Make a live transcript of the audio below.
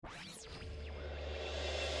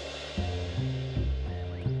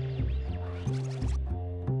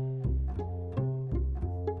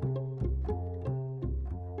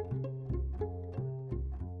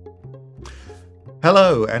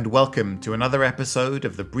Hello and welcome to another episode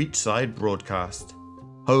of the Breachside Broadcast,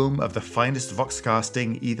 home of the finest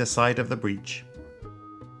voxcasting either side of the breach.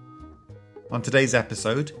 On today's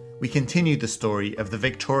episode, we continue the story of the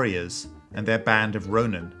Victorias and their band of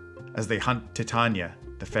Ronin as they hunt Titania,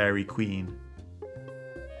 the fairy queen.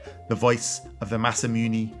 The voice of the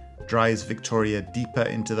Masamune drives Victoria deeper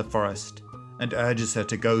into the forest and urges her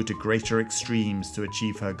to go to greater extremes to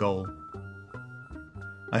achieve her goal.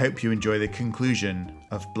 I hope you enjoy the conclusion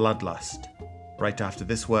of Bloodlust, right after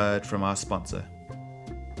this word from our sponsor.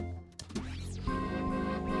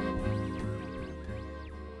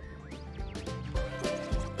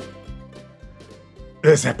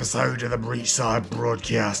 This episode of the Breachside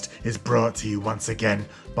Broadcast is brought to you once again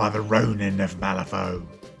by the Ronin of Malifaux.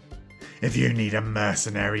 If you need a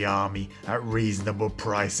mercenary army at reasonable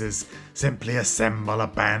prices, simply assemble a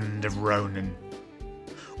band of Ronin.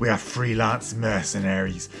 We are freelance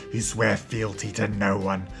mercenaries who swear fealty to no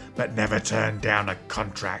one, but never turn down a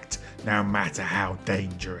contract, no matter how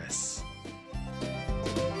dangerous.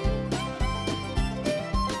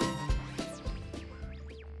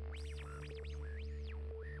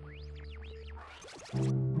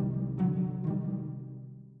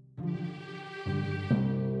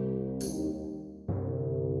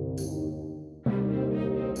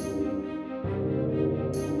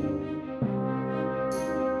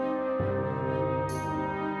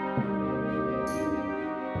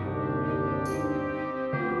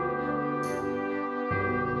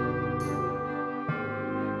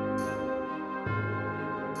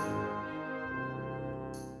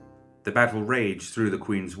 The battle raged through the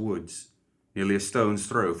Queen's Woods, nearly a stone's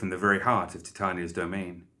throw from the very heart of Titania's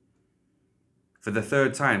domain. For the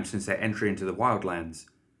third time since their entry into the Wildlands,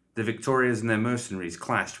 the Victorias and their mercenaries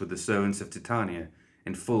clashed with the servants of Titania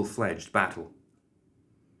in full-fledged battle.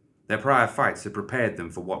 Their prior fights had prepared them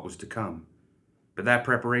for what was to come, but that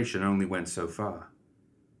preparation only went so far.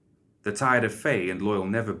 The tide of Fae and loyal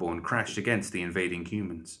Neverborn crashed against the invading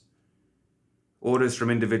humans. Orders from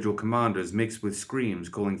individual commanders mixed with screams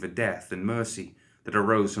calling for death and mercy that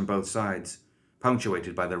arose from both sides,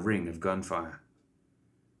 punctuated by the ring of gunfire.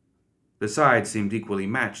 The sides seemed equally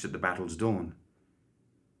matched at the battle's dawn.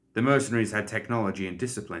 The mercenaries had technology and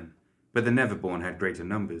discipline, but the Neverborn had greater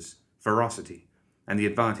numbers, ferocity, and the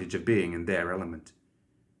advantage of being in their element.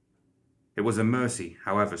 It was a mercy,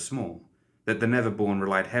 however small, that the Neverborn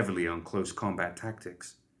relied heavily on close combat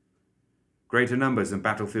tactics. Greater numbers and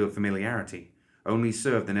battlefield familiarity only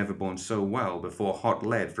served the Neverborn so well before hot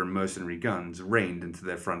lead from mercenary guns rained into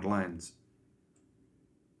their front lines.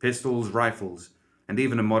 Pistols, rifles, and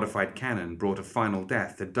even a modified cannon brought a final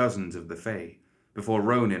death to dozens of the Fae before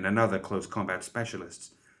Ronin and other close combat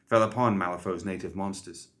specialists fell upon Malifaux's native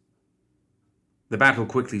monsters. The battle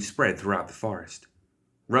quickly spread throughout the forest.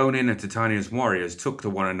 Ronin and Titania's warriors took to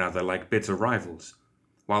one another like bitter rivals,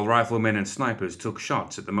 while riflemen and snipers took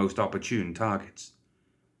shots at the most opportune targets.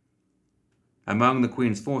 Among the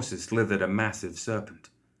Queen's forces slithered a massive serpent.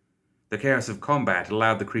 The chaos of combat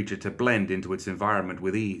allowed the creature to blend into its environment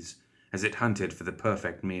with ease as it hunted for the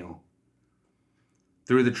perfect meal.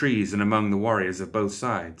 Through the trees and among the warriors of both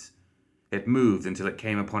sides, it moved until it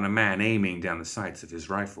came upon a man aiming down the sights of his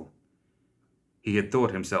rifle. He had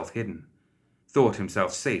thought himself hidden, thought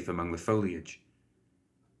himself safe among the foliage.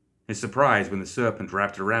 His surprise when the serpent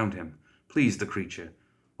wrapped around him pleased the creature,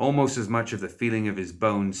 almost as much of the feeling of his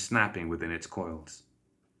bones snapping within its coils.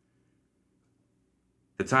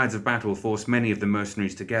 The tides of battle forced many of the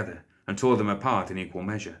mercenaries together and tore them apart in equal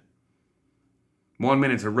measure. 1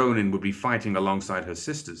 minute a Ronin would be fighting alongside her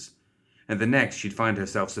sisters, and the next she'd find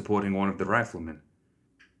herself supporting one of the riflemen.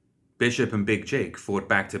 Bishop and Big Jake fought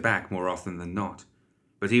back to back more often than not,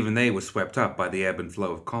 but even they were swept up by the ebb and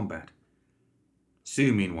flow of combat.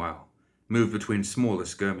 Sue, meanwhile, moved between smaller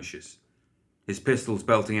skirmishes, his pistols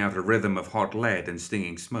belting out a rhythm of hot lead and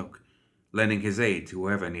stinging smoke, lending his aid to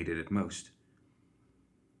whoever needed it most.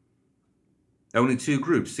 Only 2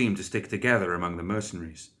 groups seemed to stick together among the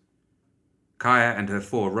mercenaries. Kaya and her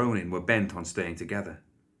 4 Ronin were bent on staying together.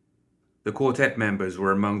 The quartet members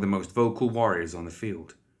were among the most vocal warriors on the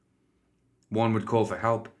field. One would call for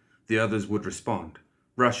help, the others would respond,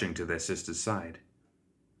 rushing to their sister's side.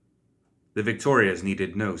 The Victorias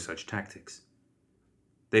needed no such tactics.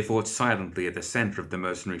 They fought silently at the center of the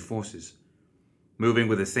mercenary forces, moving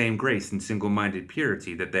with the same grace and single-minded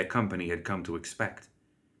purity that their company had come to expect.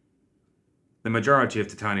 The majority of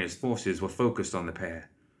Titania's forces were focused on the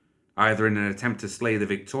pair, either in an attempt to slay the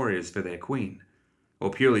Victorias for their queen,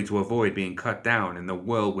 or purely to avoid being cut down in the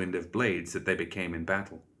whirlwind of blades that they became in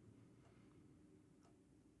battle.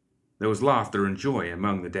 There was laughter and joy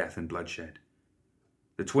among the death and bloodshed.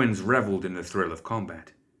 The twins reveled in the thrill of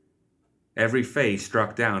combat. Every Fae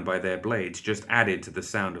struck down by their blades just added to the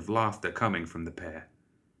sound of laughter coming from the pair.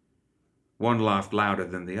 One laughed louder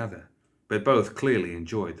than the other, but both clearly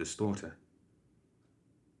enjoyed the slaughter.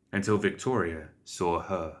 Until Victoria saw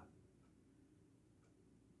her.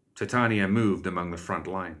 Titania moved among the front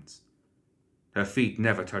lines. Her feet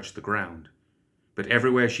never touched the ground, but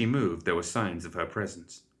everywhere she moved there were signs of her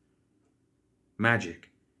presence.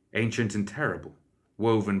 Magic, ancient and terrible,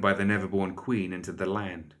 woven by the never-born queen into the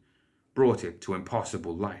land, brought it to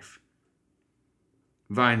impossible life.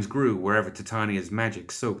 Vines grew wherever Titania's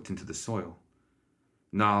magic soaked into the soil,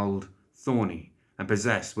 gnarled, thorny, and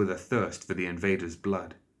possessed with a thirst for the invader's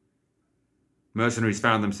blood. Mercenaries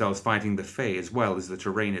found themselves fighting the Fae as well as the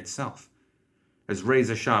terrain itself, as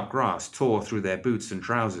razor-sharp grass tore through their boots and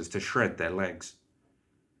trousers to shred their legs.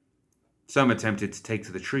 Some attempted to take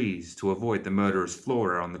to the trees to avoid the murderous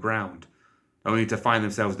flora on the ground, only to find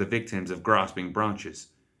themselves the victims of grasping branches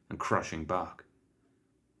and crushing bark.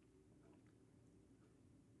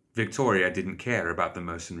 Victoria didn't care about the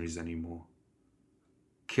mercenaries anymore.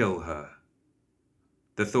 Kill her.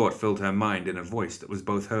 The thought filled her mind in a voice that was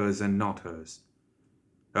both hers and not hers.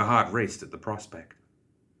 Her heart raced at the prospect.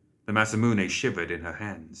 The Masamune shivered in her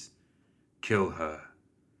hands. Kill her.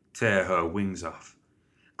 Tear her wings off.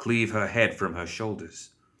 Cleave her head from her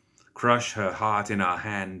shoulders. Crush her heart in our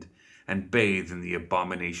hand and bathe in the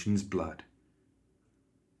abomination's blood.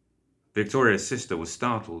 Victoria's sister was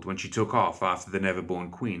startled when she took off after the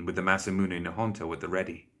never-born queen with the Masamune Nihonto at the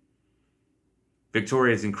ready.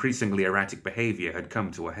 Victoria's increasingly erratic behavior had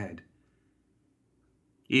come to a head.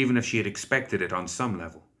 Even if she had expected it on some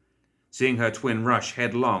level, seeing her twin rush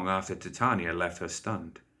headlong after Titania left her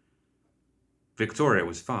stunned. Victoria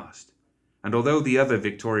was fast, and although the other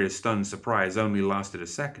Victoria's stunned surprise only lasted a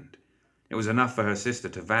second, it was enough for her sister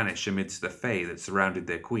to vanish amidst the Fae that surrounded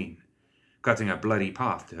their queen, cutting a bloody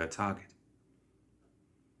path to her target.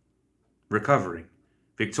 Recovering,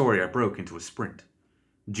 Victoria broke into a sprint,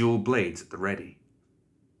 dual blades at the ready.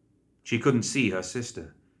 She couldn't see her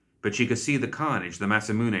sister, but she could see the carnage the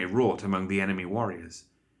Masamune wrought among the enemy warriors,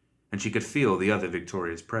 and she could feel the other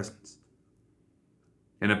Victoria's presence.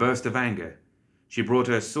 In a burst of anger, she brought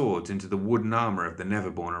her swords into the wooden armor of the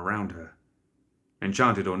Neverborn around her.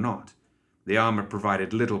 Enchanted or not, the armor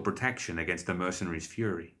provided little protection against the mercenary's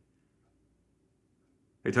fury.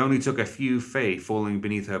 It only took a few Fae falling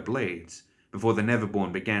beneath her blades before the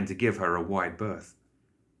Neverborn began to give her a wide berth.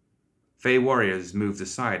 Fae warriors moved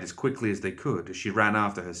aside as quickly as they could as she ran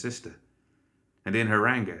after her sister, and in her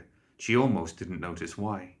anger, she almost didn't notice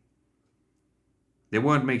why. They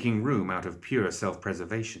weren't making room out of pure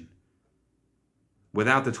self-preservation.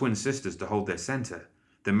 Without the twin sisters to hold their center,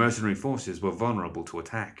 the mercenary forces were vulnerable to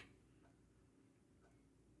attack.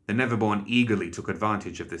 The Neverborn eagerly took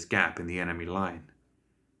advantage of this gap in the enemy line.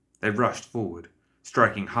 They rushed forward,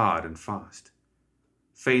 striking hard and fast.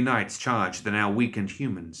 Fae knights charged the now weakened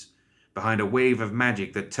humans, behind a wave of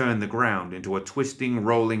magic that turned the ground into a twisting,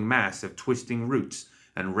 rolling mass of twisting roots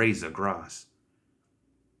and razor grass.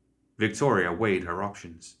 Victoria weighed her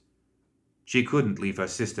options. She couldn't leave her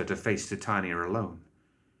sister to face Titania alone,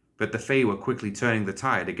 but the Fae were quickly turning the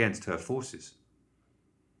tide against her forces.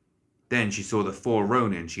 Then she saw the 4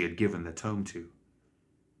 Ronin she had given the tome to.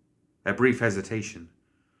 A brief hesitation,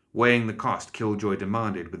 weighing the cost Killjoy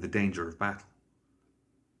demanded with the danger of battle.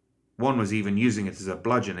 One was even using it as a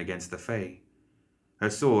bludgeon against the Fae, her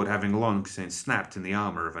sword having long since snapped in the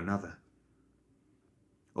armor of another.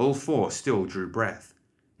 All 4 still drew breath,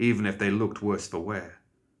 even if they looked worse for wear.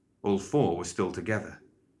 All 4 were still together.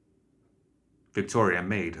 Victoria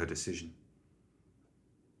made her decision.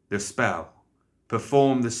 The spell.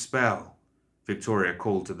 Perform the spell, Victoria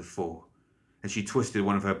called to the 4, as she twisted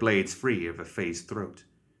one of her blades free of a Fae's throat.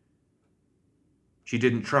 She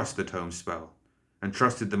didn't trust the tome spell, and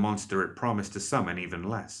trusted the monster it promised to summon even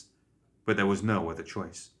less, but there was no other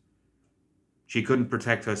choice. She couldn't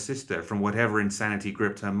protect her sister from whatever insanity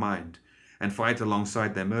gripped her mind, and fight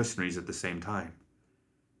alongside their mercenaries at the same time.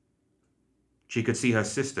 She could see her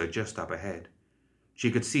sister just up ahead.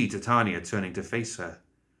 She could see Titania turning to face her.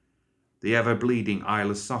 The ever-bleeding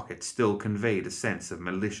eyeless socket still conveyed a sense of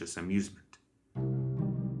malicious amusement.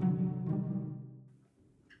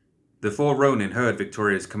 The 4 Ronin heard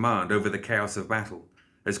Victoria's command over the chaos of battle,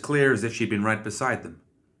 as clear as if she'd been right beside them.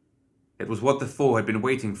 It was what the 4 had been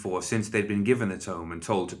waiting for since they'd been given the tome and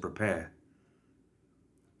told to prepare.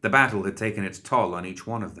 The battle had taken its toll on each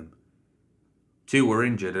one of them. 2 were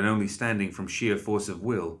injured and only standing from sheer force of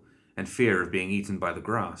will and fear of being eaten by the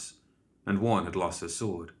grass, and 1 had lost her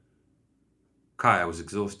sword. Kaya was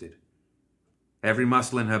exhausted. Every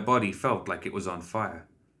muscle in her body felt like it was on fire.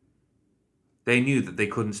 They knew that they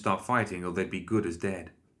couldn't stop fighting or they'd be good as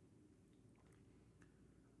dead.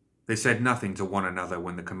 They said nothing to one another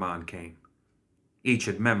when the command came. Each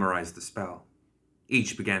had memorized the spell.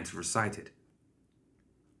 Each began to recite it.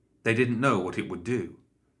 They didn't know what it would do,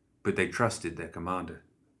 but they trusted their commander.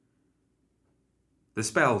 The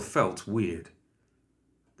spell felt weird.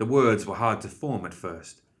 The words were hard to form at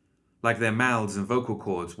first, like their mouths and vocal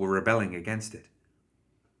cords were rebelling against it.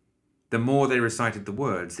 The more they recited the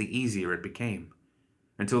words, the easier it became,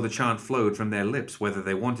 until the chant flowed from their lips whether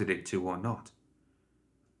they wanted it to or not.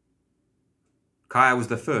 Kaya was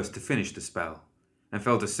the first to finish the spell, and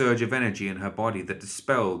felt a surge of energy in her body that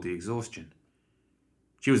dispelled the exhaustion.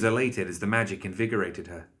 She was elated as the magic invigorated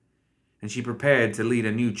her, and she prepared to lead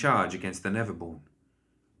a new charge against the Neverborn.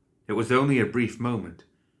 It was only a brief moment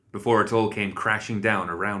before it all came crashing down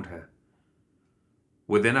around her.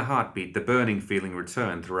 Within a heartbeat, the burning feeling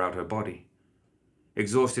returned throughout her body.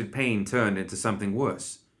 Exhausted pain turned into something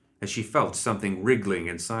worse as she felt something wriggling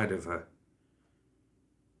inside of her.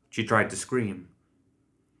 She tried to scream,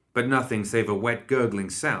 but nothing save a wet gurgling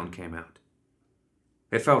sound came out.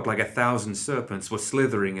 It felt like 1,000 serpents were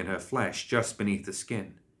slithering in her flesh just beneath the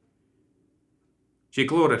skin. She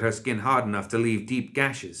clawed at her skin hard enough to leave deep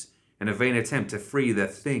gashes in a vain attempt to free the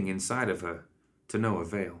thing inside of her, to no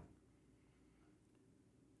avail.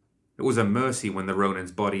 It was a mercy when the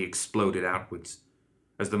Ronin's body exploded outwards,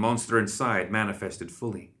 as the monster inside manifested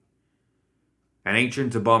fully. An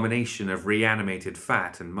ancient abomination of reanimated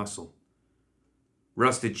fat and muscle.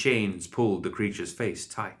 Rusted chains pulled the creature's face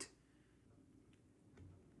tight.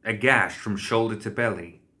 A gash from shoulder to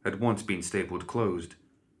belly had once been stapled closed,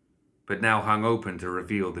 but now hung open to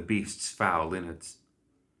reveal the beast's foul innards.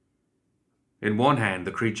 In one hand,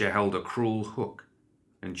 the creature held a cruel hook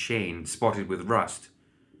and chain spotted with rust,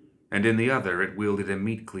 and in the other it wielded a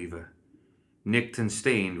meat cleaver, nicked and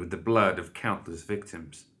stained with the blood of countless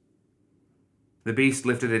victims. The beast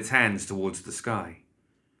lifted its hands towards the sky,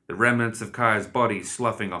 the remnants of Kaya's body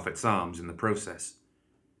sloughing off its arms in the process.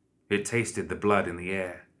 It tasted the blood in the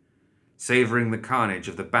air, savoring the carnage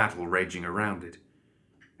of the battle raging around it,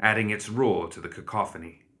 adding its roar to the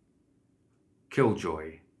cacophony.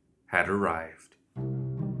 Killjoy had arrived.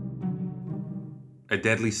 A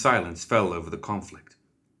deadly silence fell over the conflict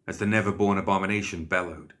as the Neverborn abomination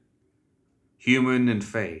bellowed. Human and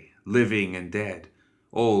Fae, living and dead,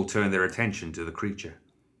 all turned their attention to the creature.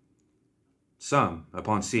 Some,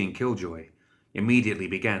 upon seeing Killjoy, immediately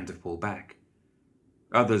began to pull back.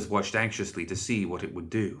 Others watched anxiously to see what it would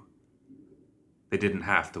do. They didn't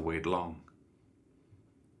have to wait long.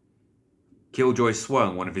 Killjoy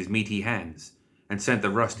swung one of his meaty hands and sent the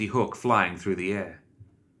rusty hook flying through the air.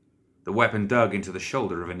 The weapon dug into the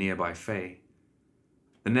shoulder of a nearby Fae.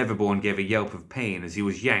 The Neverborn gave a yelp of pain as he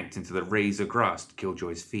was yanked into the razor-grasped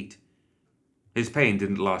Killjoy's feet. His pain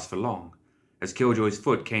didn't last for long, as Killjoy's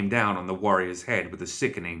foot came down on the warrior's head with a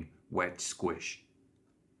sickening, wet squish.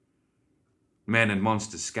 Men and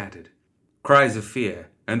monsters scattered. Cries of fear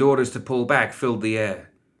and orders to pull back filled the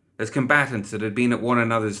air, as combatants that had been at one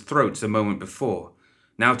another's throats a moment before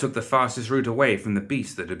now took the fastest route away from the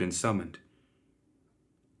beast that had been summoned.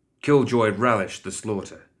 Killjoy relished the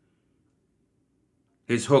slaughter.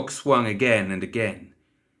 His hook swung again and again,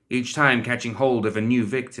 each time catching hold of a new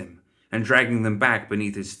victim and dragging them back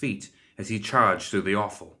beneath his feet as he charged through the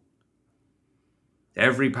offal.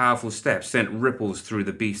 Every powerful step sent ripples through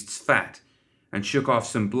the beast's fat and shook off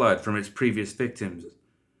some blood from its previous victims,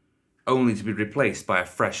 only to be replaced by a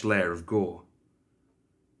fresh layer of gore.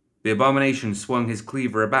 The abomination swung his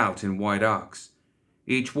cleaver about in wide arcs,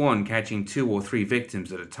 each one catching 2 or 3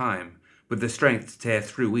 victims at a time, with the strength to tear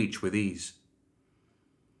through each with ease.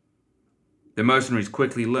 The mercenaries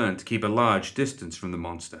quickly learned to keep a large distance from the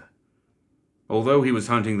monster. Although he was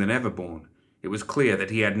hunting the Neverborn, it was clear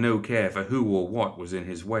that he had no care for who or what was in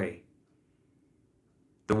his way.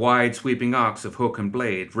 The wide sweeping arcs of hook and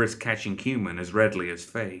blade risked catching human as readily as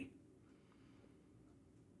Fae.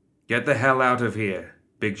 "Get the hell out of here,"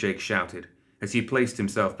 Big Jake shouted, as he placed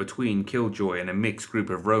himself between Killjoy and a mixed group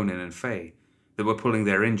of Ronin and Fae that were pulling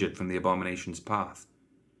their injured from the abomination's path.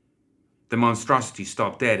 The monstrosity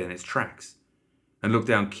stopped dead in its tracks, and looked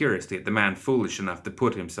down curiously at the man foolish enough to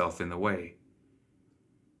put himself in the way.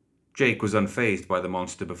 Jake was unfazed by the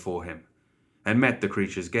monster before him, and met the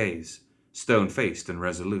creature's gaze, stone-faced and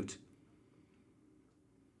resolute.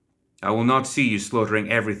 "I will not see you slaughtering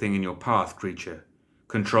everything in your path, creature.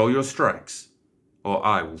 Control your strikes, or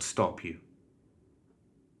I will stop you."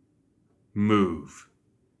 "Move,"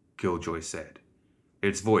 Killjoy said,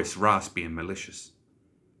 its voice raspy and malicious.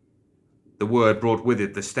 The word brought with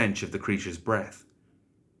it the stench of the creature's breath,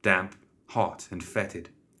 damp, hot, and fetid.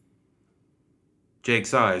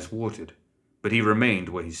 Jake's eyes watered, but he remained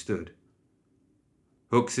where he stood.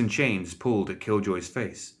 Hooks and chains pulled at Killjoy's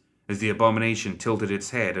face as the abomination tilted its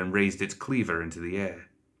head and raised its cleaver into the air.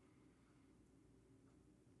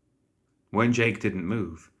 When Jake didn't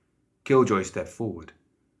move, Killjoy stepped forward.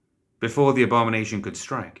 Before the abomination could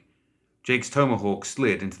strike, Jake's tomahawk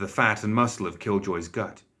slid into the fat and muscle of Killjoy's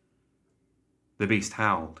gut. The beast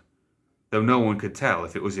howled, though no one could tell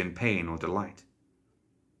if it was in pain or delight.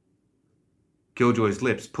 Killjoy's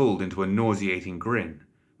lips pulled into a nauseating grin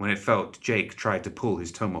when it felt Jake tried to pull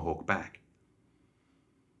his tomahawk back.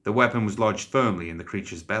 The weapon was lodged firmly in the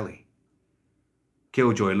creature's belly.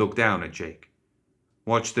 Killjoy looked down at Jake,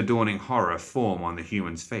 watched the dawning horror form on the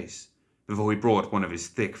human's face before he brought one of his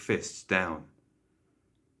thick fists down.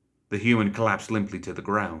 The human collapsed limply to the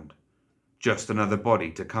ground, just another body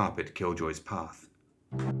to carpet Killjoy's path.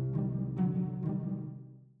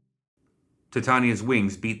 Titania's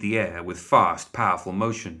wings beat the air with fast, powerful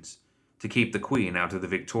motions to keep the queen out of the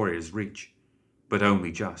Victoria's reach, but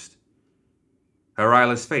only just. Her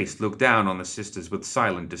eyeless face looked down on the sisters with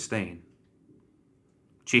silent disdain.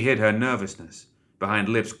 She hid her nervousness behind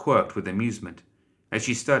lips quirked with amusement as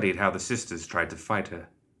she studied how the sisters tried to fight her.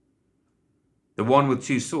 The one with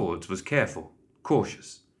two swords was careful,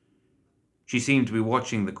 cautious. She seemed to be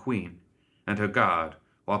watching the queen and her guard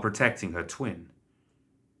while protecting her twin.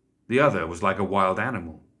 The other was like a wild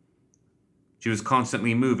animal. She was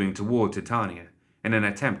constantly moving toward Titania in an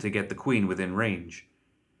attempt to get the queen within range,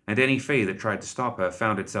 and any Fae that tried to stop her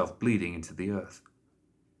found itself bleeding into the earth.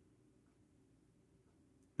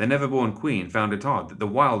 The Neverborn Queen found it odd that the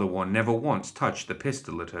wilder one never once touched the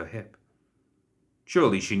pistol at her hip.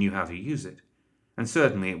 Surely she knew how to use it, and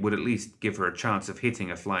certainly it would at least give her a chance of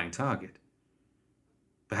hitting a flying target.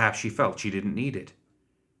 Perhaps she felt she didn't need it.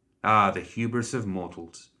 Ah, the hubris of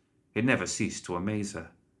mortals. It never ceased to amaze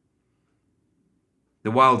her.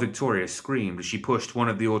 The wild Victoria screamed as she pushed one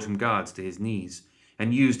of the autumn guards to his knees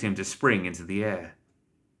and used him to spring into the air.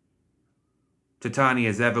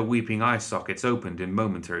 Titania's ever-weeping eye sockets opened in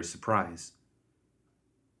momentary surprise.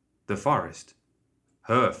 The forest,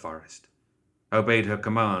 her forest, obeyed her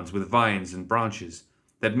commands with vines and branches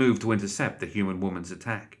that moved to intercept the human woman's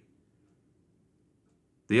attack.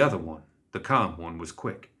 The other one, the calm one, was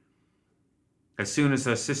quick. As soon as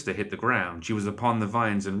her sister hit the ground, she was upon the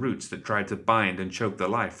vines and roots that tried to bind and choke the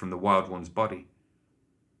life from the wild one's body.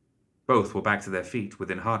 Both were back to their feet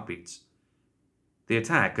within heartbeats. The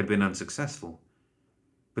attack had been unsuccessful,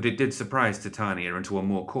 but it did surprise Titania into a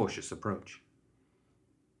more cautious approach.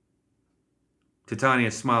 Titania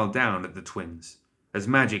smiled down at the twins as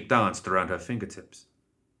magic danced around her fingertips.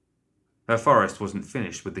 Her forest wasn't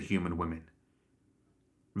finished with the human women.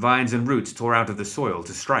 Vines and roots tore out of the soil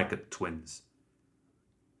to strike at the twins.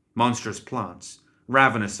 Monstrous plants,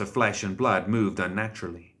 ravenous of flesh and blood, moved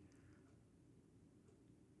unnaturally.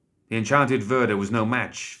 The enchanted verdure was no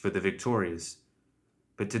match for the Victorias,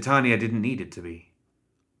 but Titania didn't need it to be.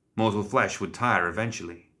 Mortal flesh would tire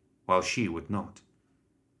eventually, while she would not.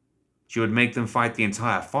 She would make them fight the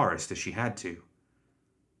entire forest if she had to.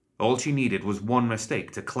 All she needed was one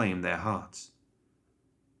mistake to claim their hearts.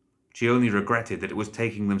 She only regretted that it was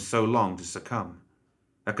taking them so long to succumb,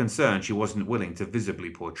 a concern she wasn't willing to visibly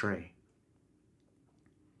portray.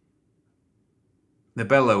 The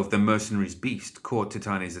bellow of the mercenary's beast caught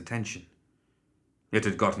Titania's attention. It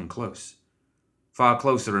had gotten close, far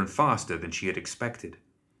closer and faster than she had expected.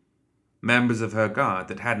 Members of her guard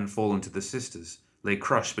that hadn't fallen to the sisters lay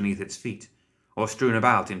crushed beneath its feet, or strewn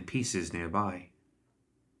about in pieces nearby.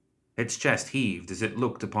 Its chest heaved as it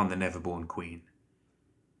looked upon the Neverborn Queen.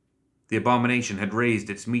 The abomination had raised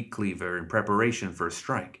its meat cleaver in preparation for a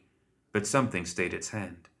strike, but something stayed its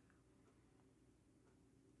hand.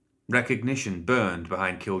 Recognition burned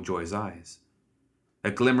behind Killjoy's eyes,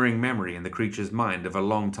 a glimmering memory in the creature's mind of a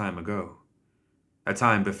long time ago, a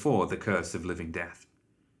time before the curse of living death,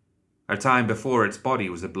 a time before its body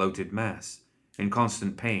was a bloated mass, in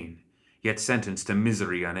constant pain, yet sentenced to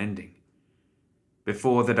misery unending,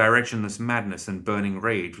 before the directionless madness and burning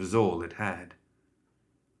rage was all it had.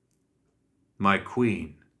 "My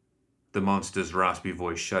queen," the monster's raspy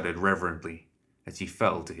voice shuddered reverently as he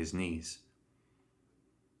fell to his knees.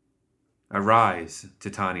 "Arise,"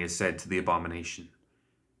 Titania said to the abomination,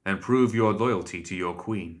 "and prove your loyalty to your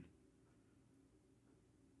queen."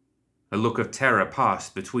 A look of terror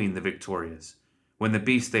passed between the Victorias when the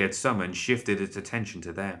beast they had summoned shifted its attention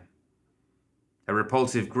to them. A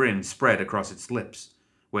repulsive grin spread across its lips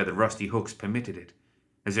where the rusty hooks permitted it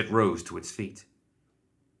as it rose to its feet.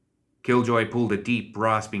 Killjoy pulled a deep,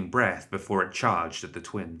 rasping breath before it charged at the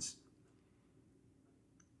twins.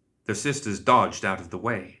 The sisters dodged out of the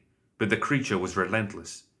way, but the creature was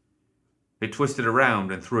relentless. It twisted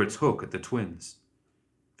around and threw its hook at the twins.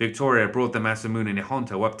 Victoria brought the Masamune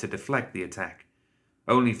Nihonto up to deflect the attack,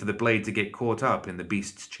 only for the blade to get caught up in the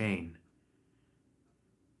beast's chain.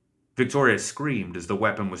 Victoria screamed as the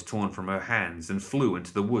weapon was torn from her hands and flew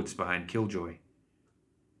into the woods behind Killjoy.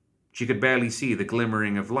 She could barely see the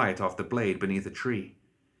glimmering of light off the blade beneath a tree,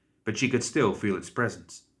 but she could still feel its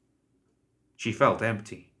presence. She felt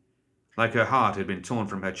empty, like her heart had been torn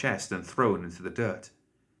from her chest and thrown into the dirt.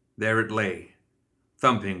 There it lay,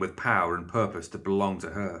 thumping with power and purpose that belonged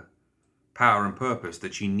to her, power and purpose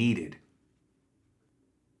that she needed.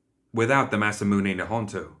 Without the Masamune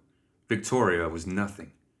Nihonto, Victoria was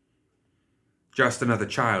nothing. Just another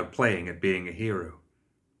child playing at being a hero.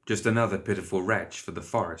 Just another pitiful wretch for the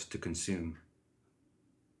forest to consume.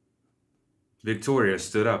 Victoria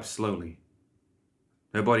stood up slowly.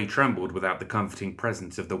 Her body trembled without the comforting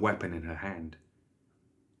presence of the weapon in her hand.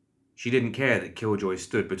 She didn't care that Killjoy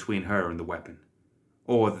stood between her and the weapon,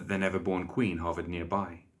 or that the never-born queen hovered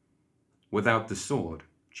nearby. Without the sword,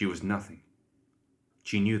 she was nothing.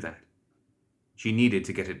 She knew that. She needed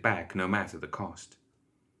to get it back no matter the cost.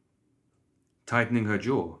 Tightening her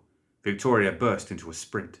jaw, Victoria burst into a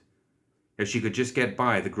sprint. If she could just get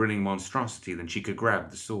by the grinning monstrosity, then she could grab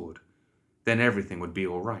the sword. Then everything would be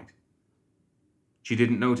all right. She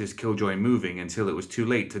didn't notice Killjoy moving until it was too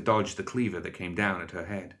late to dodge the cleaver that came down at her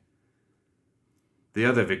head. The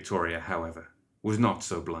other Victoria, however, was not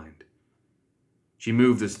so blind. She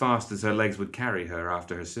moved as fast as her legs would carry her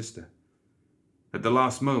after her sister. At the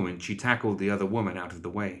last moment, she tackled the other woman out of the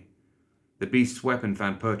way. The beast's weapon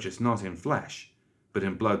found purchase not in flesh, but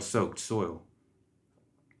in blood-soaked soil.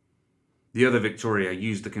 The other Victoria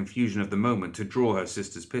used the confusion of the moment to draw her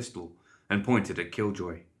sister's pistol and pointed at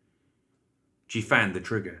Killjoy. She fanned the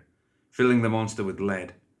trigger, filling the monster with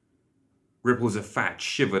lead. Ripples of fat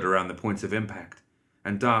shivered around the points of impact,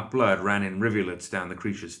 and dark blood ran in rivulets down the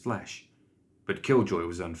creature's flesh, but Killjoy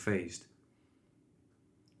was unfazed.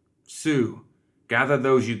 "Sue, gather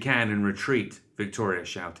those you can and retreat," Victoria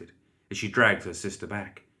shouted, as she dragged her sister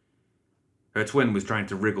back. Her twin was trying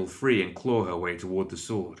to wriggle free and claw her way toward the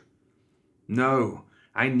sword. "No,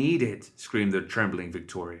 I need it," screamed the trembling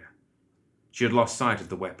Victoria. She had lost sight of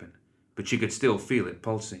the weapon, but she could still feel it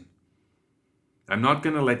pulsing. "I'm not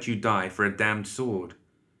going to let you die for a damned sword."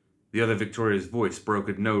 The other Victoria's voice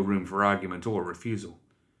brokered no room for argument or refusal,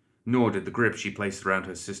 nor did the grip she placed around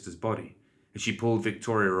her sister's body as she pulled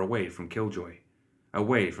Victoria away from Killjoy,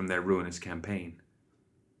 away from their ruinous campaign.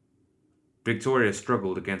 Victoria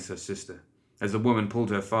struggled against her sister as the woman pulled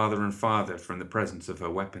her farther and farther from the presence of her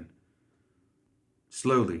weapon.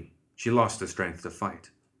 Slowly, she lost her strength to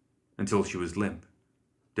fight, until she was limp,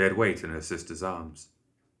 dead weight in her sister's arms.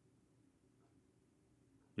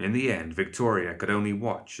 In the end, Victoria could only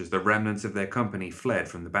watch as the remnants of their company fled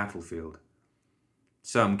from the battlefield.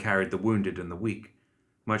 Some carried the wounded and the weak,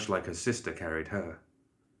 much like her sister carried her.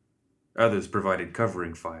 Others provided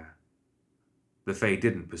covering fire. The Fae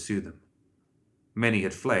didn't pursue them. Many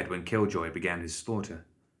had fled when Killjoy began his slaughter.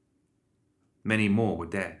 Many more were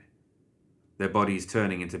dead, their bodies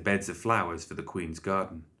turning into beds of flowers for the Queen's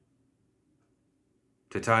garden.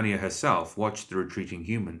 Titania herself watched the retreating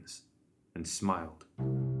humans and smiled.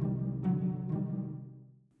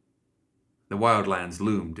 The wildlands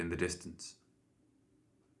loomed in the distance.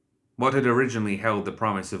 What had originally held the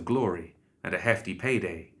promise of glory and a hefty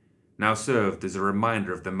payday now served as a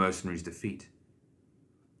reminder of the mercenaries' defeat.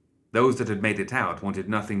 Those that had made it out wanted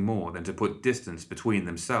nothing more than to put distance between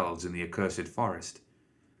themselves and the accursed forest,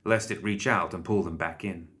 lest it reach out and pull them back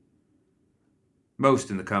in. Most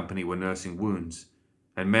in the company were nursing wounds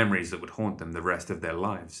and memories that would haunt them the rest of their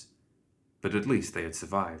lives, but at least they had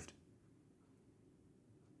survived.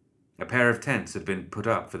 A pair of tents had been put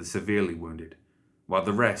up for the severely wounded, while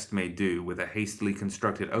the rest made do with a hastily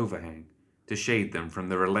constructed overhang to shade them from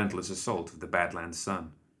the relentless assault of the Badlands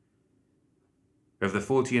sun. Of the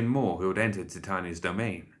 40 and more who had entered Titania's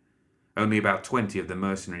domain, only about 20 of the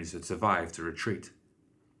mercenaries had survived to retreat.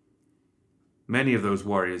 Many of those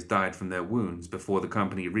warriors died from their wounds before the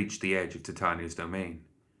company reached the edge of Titania's domain.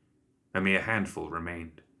 A mere handful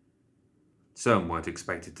remained. Some weren't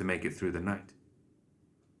expected to make it through the night.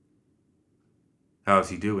 "How's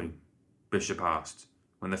he doing?" Bishop asked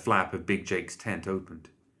when the flap of Big Jake's tent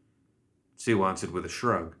opened. Sue answered with a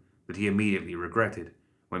shrug that he immediately regretted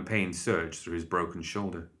when pain surged through his broken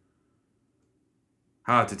shoulder.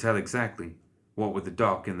 "Hard to tell exactly, what with the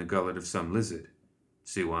dock in the gullet of some lizard,"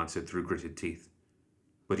 Sue answered through gritted teeth,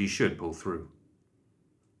 "but he should pull through."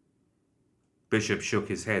 Bishop shook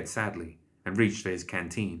his head sadly and reached for his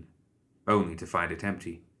canteen, only to find it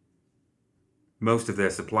empty. Most of their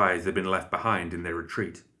supplies had been left behind in their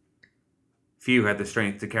retreat. Few had the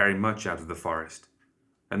strength to carry much out of the forest,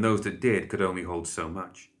 and those that did could only hold so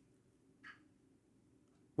much.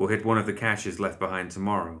 "We'll hit one of the caches left behind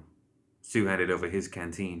tomorrow." Sue handed over his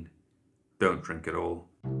canteen. "Don't drink it all."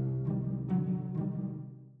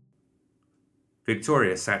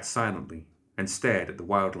 Victoria sat silently and stared at the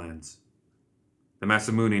wildlands. The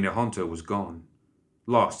Masamune Nihonto was gone,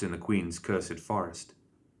 lost in the Queen's cursed forest.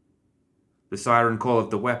 The siren call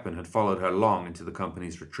of the weapon had followed her long into the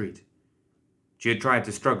company's retreat. She had tried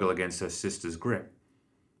to struggle against her sister's grip,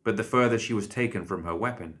 but the further she was taken from her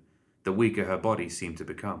weapon, the weaker her body seemed to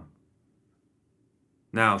become.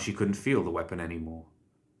 Now she couldn't feel the weapon anymore.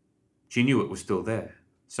 She knew it was still there,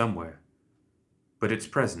 somewhere, but its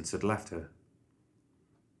presence had left her.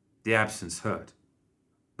 The absence hurt,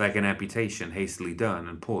 like an amputation hastily done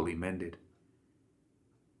and poorly mended.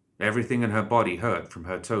 Everything in her body hurt from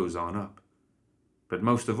her toes on up, but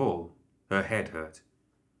most of all, her head hurt.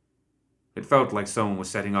 It felt like someone was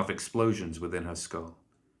setting off explosions within her skull,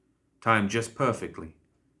 timed just perfectly,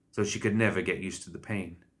 so she could never get used to the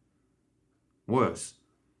pain. Worse,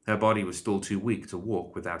 her body was still too weak to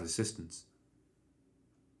walk without assistance.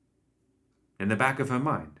 In the back of her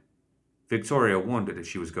mind, Victoria wondered if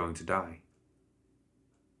she was going to die.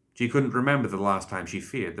 She couldn't remember the last time she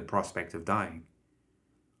feared the prospect of dying.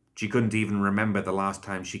 She couldn't even remember the last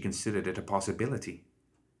time she considered it a possibility.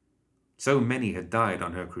 So many had died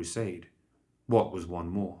on her crusade. What was one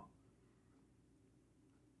more?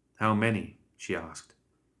 "How many?" she asked.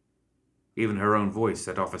 Even her own voice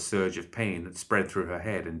set off a surge of pain that spread through her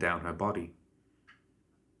head and down her body.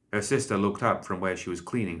 Her sister looked up from where she was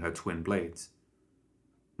cleaning her twin blades.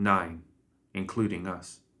 9, including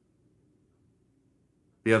us.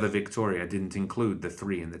 The other Victoria didn't include the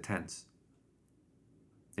 3 in the tents.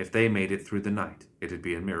 If they made it through the night, it'd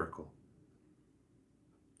be a miracle.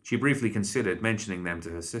 She briefly considered mentioning them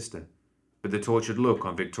to her sister, but the tortured look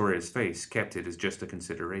on Victoria's face kept it as just a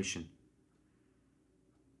consideration.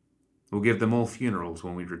 "We'll give them all funerals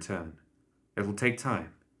when we return. It will take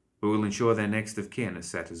time, but we'll ensure their next of kin is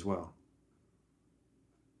set as well."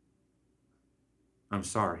 "I'm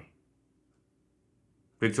sorry."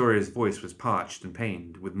 Victoria's voice was parched and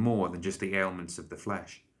pained with more than just the ailments of the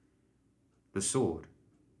flesh. The sword.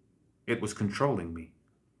 It was controlling me.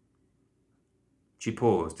 She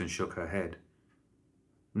paused and shook her head.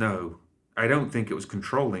 "No, I don't think it was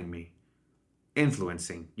controlling me.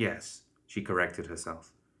 Influencing, yes," she corrected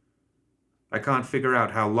herself. "I can't figure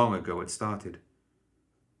out how long ago it started.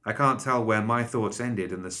 I can't tell where my thoughts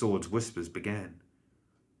ended and the sword's whispers began.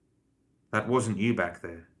 That wasn't you back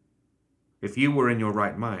there. If you were in your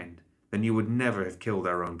right mind, then you would never have killed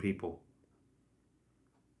our own people."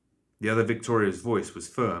 The other Victoria's voice was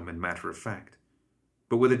firm and matter-of-fact,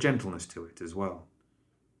 but with a gentleness to it as well.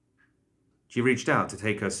 She reached out to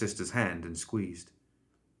take her sister's hand and squeezed.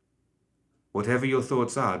 "Whatever your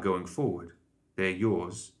thoughts are going forward, they're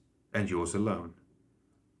yours and yours alone.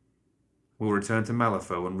 We'll return to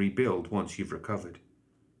Malifaux and rebuild once you've recovered.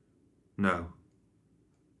 No.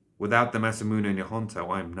 Without the Masamune Nihonto,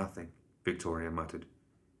 I'm nothing," Victoria muttered.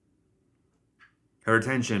 Her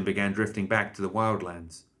attention began drifting back to the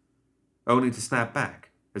wildlands, only to snap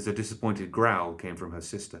back as a disappointed growl came from her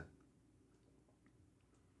sister.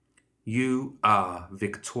 "You are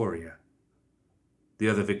Victoria." The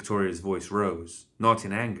other Victoria's voice rose, not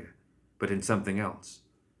in anger, but in something else,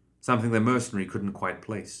 something the mercenary couldn't quite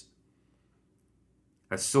place.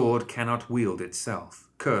 "A sword cannot wield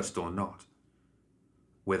itself, cursed or not.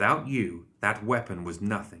 Without you, that weapon was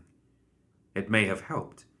nothing. It may have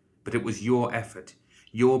helped, but it was your effort,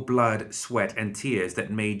 your blood, sweat, and tears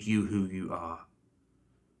that made you who you are."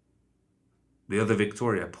 The other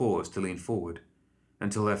Victoria paused to lean forward,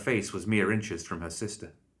 until her face was mere inches from her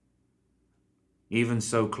sister. Even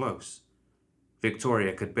so close,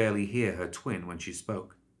 Victoria could barely hear her twin when she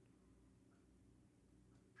spoke.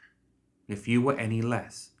 "If you were any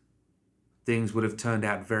less, things would have turned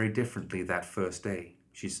out very differently that first day,"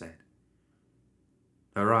 she said.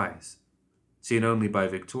 Her eyes, seen only by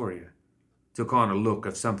Victoria, took on a look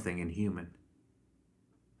of something inhuman.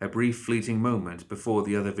 A brief fleeting moment before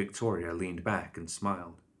the other Victoria leaned back and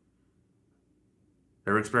smiled.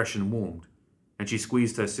 Her expression warmed, and she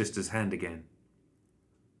squeezed her sister's hand again.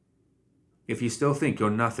 "If you still think you're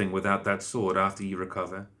nothing without that sword after you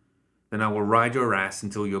recover, then I will ride your ass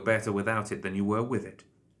until you're better without it than you were with it."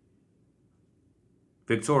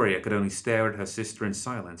 Victoria could only stare at her sister in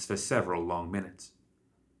silence for several long minutes.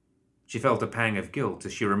 She felt a pang of guilt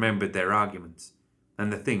as she remembered their arguments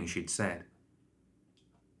and the things she'd said.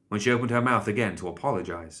 When she opened her mouth again to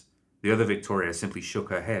apologize, the other Victoria simply shook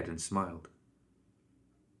her head and smiled.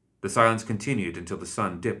 The silence continued until the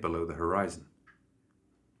sun dipped below the horizon.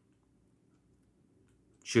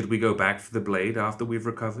 "Should we go back for the blade after we've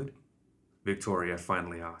recovered?" Victoria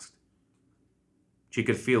finally asked. She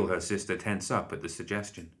could feel her sister tense up at the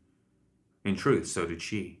suggestion. In truth, so did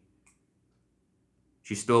she.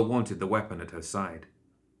 She still wanted the weapon at her side.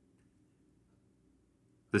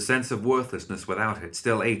 The sense of worthlessness without it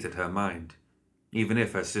still ate at her mind, even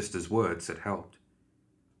if her sister's words had helped.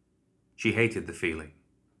 She hated the feeling,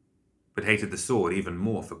 but hated the sword even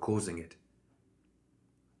more for causing it.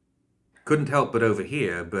 Couldn't help but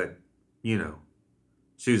overhear, but,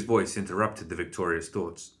 Sue's voice interrupted the Victoria's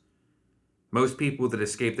thoughts. Most people that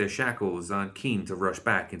escape their shackles aren't keen to rush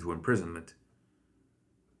back into imprisonment.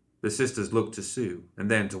 The sisters looked to Sue and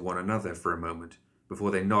then to one another for a moment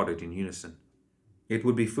before they nodded in unison. "It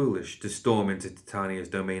would be foolish to storm into Titania's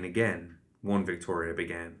domain again," one Victoria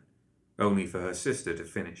began, only for her sister to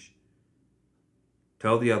finish.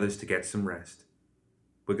 "Tell the others to get some rest.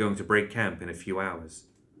 We're going to break camp in a few hours.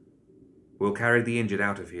 We'll carry the injured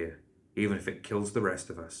out of here, even if it kills the rest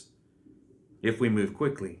of us. If we move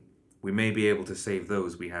quickly, we may be able to save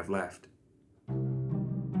those we have left."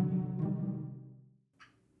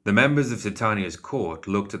 The members of Titania's court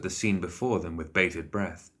looked at the scene before them with bated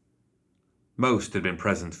breath. Most had been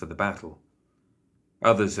present for the battle.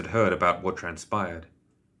 Others had heard about what transpired.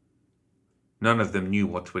 None of them knew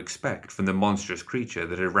what to expect from the monstrous creature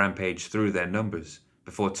that had rampaged through their numbers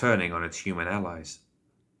before turning on its human allies.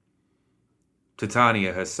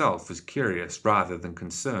 Titania herself was curious rather than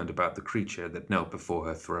concerned about the creature that knelt before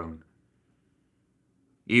her throne.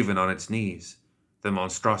 Even on its knees, the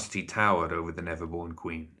monstrosity towered over the never-born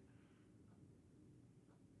queen.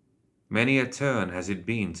 "Many a turn has it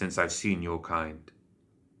been since I've seen your kind,"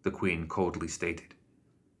 the queen coldly stated.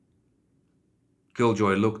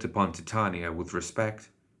 Killjoy looked upon Titania with respect,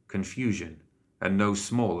 confusion, and no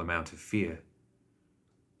small amount of fear.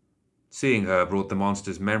 Seeing her brought the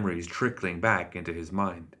monster's memories trickling back into his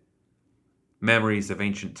mind. Memories of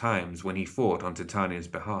ancient times when he fought on Titania's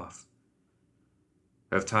behalf.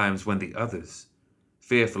 Of times when the others,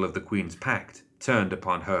 fearful of the Queen's pact, turned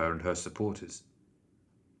upon her and her supporters.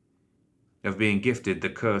 Of being gifted the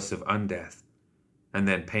curse of undeath, and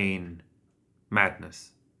then pain,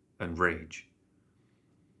 madness, and rage.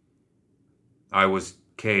 "I was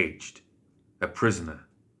caged, a prisoner,"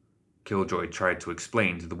 Killjoy tried to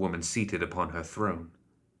explain to the woman seated upon her throne.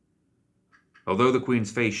 Although the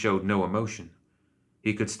Queen's face showed no emotion,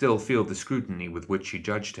 he could still feel the scrutiny with which she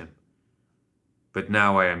judged him. "But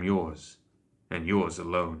now I am yours, and yours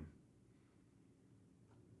alone."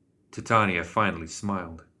 Titania finally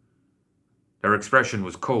smiled. Her expression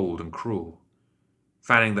was cold and cruel,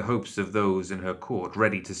 fanning the hopes of those in her court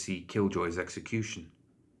ready to see Killjoy's execution.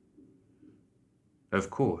 "Of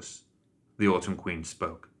course," the Autumn Queen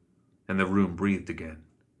spoke, and the room breathed again.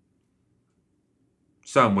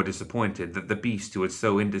 Some were disappointed that the beast who had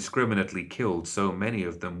so indiscriminately killed so many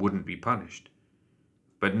of them wouldn't be punished,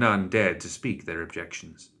 but none dared to speak their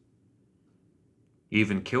objections.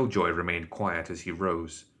 Even Killjoy remained quiet as he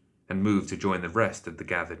rose and moved to join the rest of the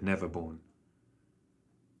gathered Neverborn.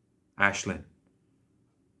 "Ashlyn,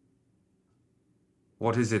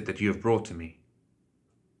 what is it that you have brought to me?"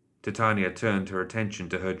 Titania turned her attention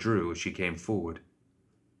to her Drew as she came forward.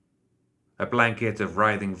 A blanket of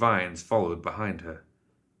writhing vines followed behind her,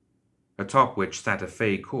 atop which sat a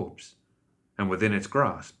fey corpse, and within its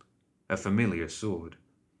grasp, a familiar sword.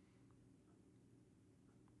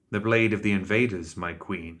 "The blade of the invaders, my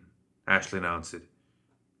queen," Ashlyn answered,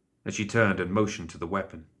 as she turned and motioned to the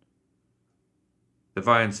weapon. The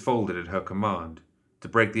vines folded at her command to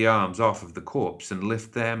break the arms off of the corpse and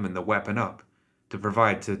lift them and the weapon up to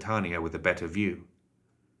provide Titania with a better view.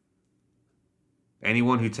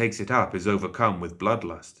 "Anyone who takes it up is overcome with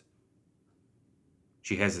bloodlust."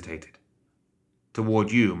 She hesitated. "Toward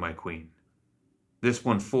you, my queen. This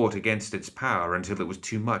one fought against its power until it was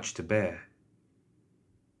too much to bear."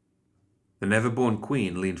 The Neverborn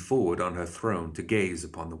Queen leaned forward on her throne to gaze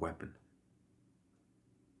upon the weapon.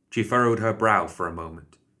 She furrowed her brow for a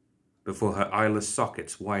moment, before her eyeless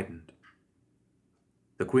sockets widened.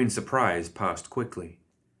 The Queen's surprise passed quickly,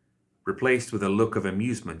 replaced with a look of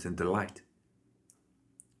amusement and delight.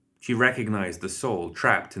 She recognized the soul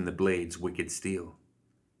trapped in the blade's wicked steel.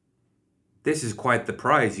 "This is quite the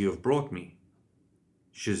prize you have brought me,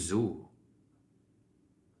 Shazul."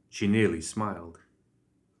 She nearly smiled.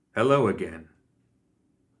 "Hello again.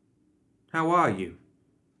 How are you,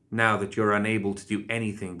 now that you're unable to do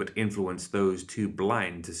anything but influence those too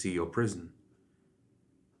blind to see your prison?"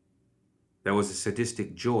 There was a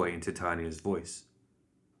sadistic joy in Titania's voice.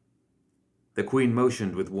 The Queen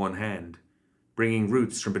motioned with one hand, bringing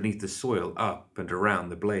roots from beneath the soil up and around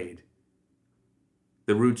the blade.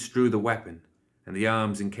 The roots drew the weapon, and the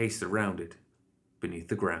arms encased around it, beneath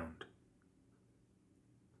the ground.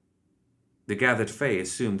 The gathered Fae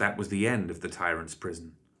assumed that was the end of the tyrant's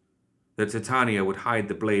prison, that Titania would hide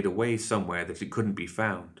the blade away somewhere that it couldn't be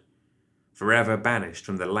found, forever banished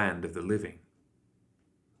from the land of the living.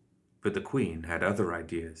 But the Queen had other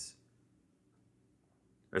ideas.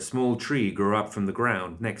 A small tree grew up from the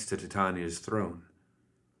ground next to Titania's throne.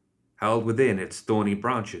 Held within its thorny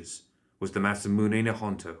branches was the Masamune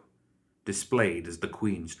Nihonto, displayed as the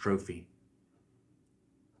Queen's trophy.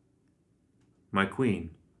 "My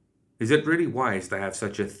Queen, is it really wise to have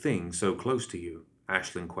such a thing so close to you?"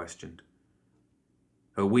 Ashlyn questioned.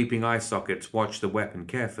 Her weeping eye sockets watched the weapon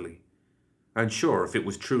carefully, unsure if it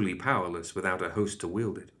was truly powerless without a host to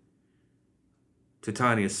wield it.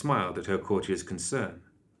 Titania smiled at her courtier's concern,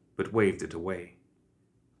 but waved it away.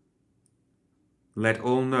 "Let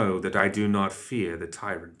all know that I do not fear the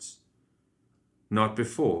tyrants. Not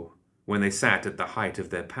before, when they sat at the height of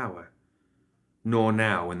their power, nor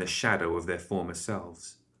now in the shadow of their former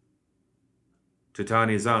selves."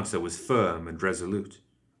 Titania's answer was firm and resolute.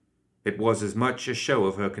 It was as much a show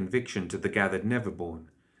of her conviction to the gathered Neverborn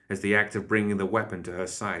as the act of bringing the weapon to her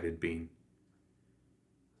side had been.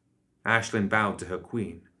 Ashlyn bowed to her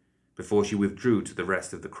queen before she withdrew to the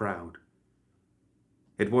rest of the crowd.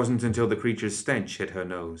 It wasn't until the creature's stench hit her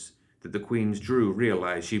nose that the queen's Drew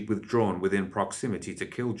realized she'd withdrawn within proximity to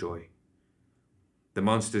Killjoy. The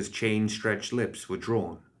monster's chain-stretched lips were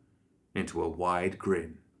drawn into a wide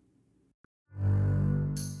grin.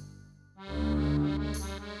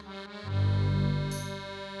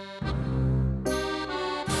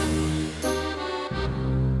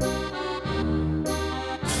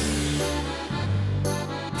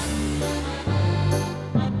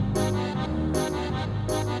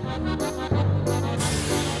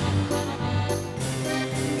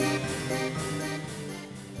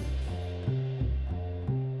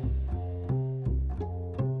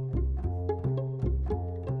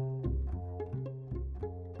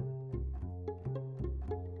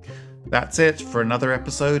 That's it for another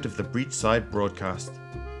episode of the Breachside Broadcast.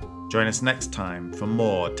 Join us next time for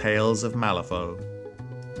more Tales of Malifaux.